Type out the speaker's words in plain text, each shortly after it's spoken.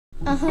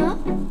Uh-huh.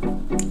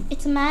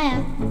 It's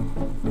Amiah.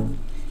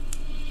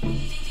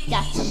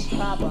 Got some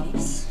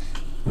problems.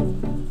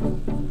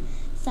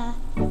 Thought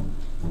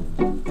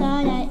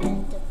I'd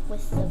end up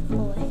with a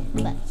boy,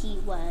 but he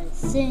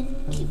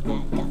wasn't cute.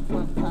 I got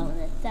one pound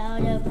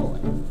without a boy.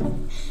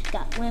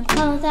 Got one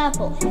pound without a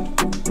boy.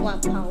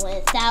 1 pound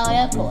without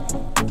a boy.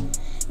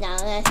 Now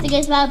let's think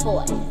it's about a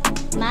boy.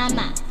 My,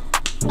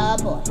 a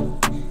boy.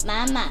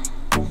 My,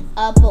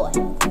 a boy.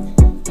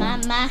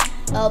 My,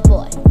 a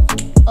boy.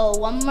 Oh,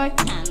 one more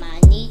time, I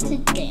need to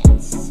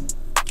dance.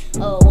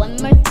 Oh, one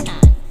more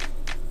time.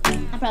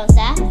 I promise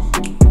that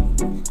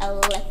I'll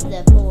let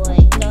the boy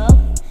go.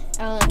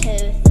 I don't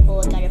care if the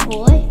boy got a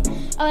boy.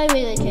 Oh, I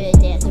really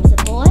could dance with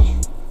the boy.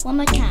 One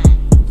more time.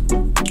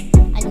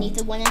 I need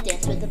to wanna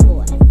dance with the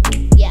boy.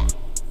 Yeah.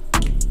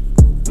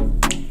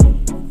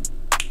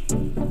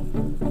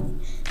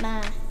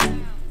 My,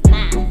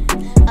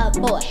 a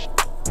boy.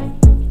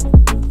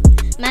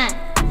 My,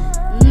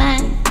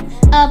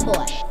 a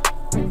boy.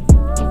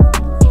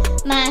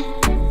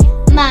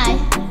 My,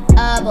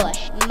 a boy.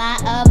 My,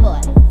 a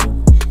boy.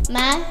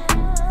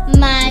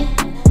 My,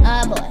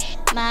 a boy.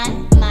 My,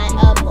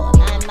 a boy.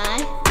 My,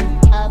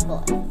 a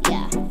boy.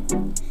 Yeah.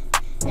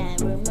 Now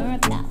rumor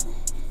about it.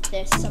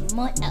 There's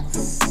someone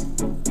else.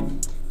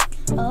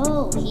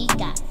 Oh, he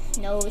got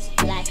nose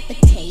like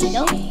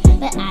potato,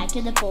 but I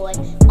get the boy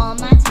all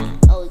my time.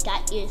 Oh, he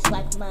got ears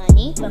like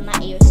money, but my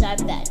ears are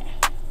better.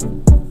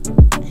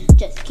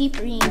 Just keep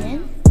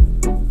reading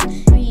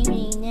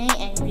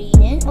and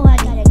reading. Oh, I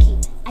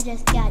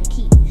just gotta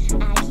keep.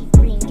 I keep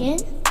ringing.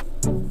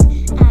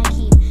 I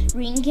keep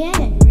ringing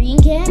and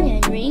ringing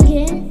and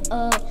ringing.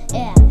 Oh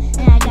yeah,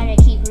 and I gotta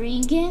keep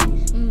ringing.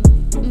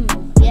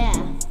 Yeah.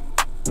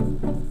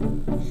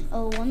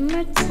 Oh, one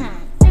more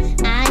time.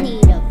 I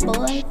need a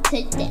boy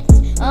to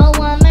dance. Oh,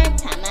 one more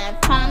time. I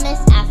promise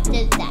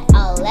after that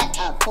I'll let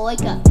a boy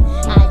go.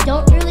 I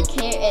don't really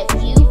care if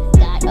you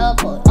got a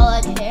boy. All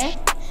I care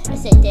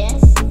is to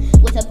dance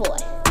with a boy.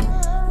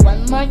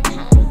 One more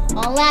time.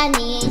 All I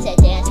need is a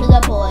dance with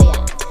a boy.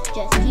 Yeah.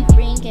 Just keep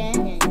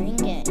ringing and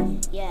ringing.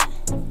 Yeah.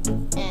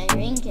 And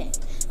ringing.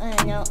 Oh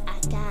no, I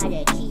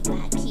keep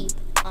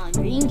on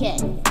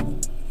ringing.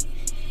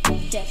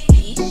 Just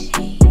keep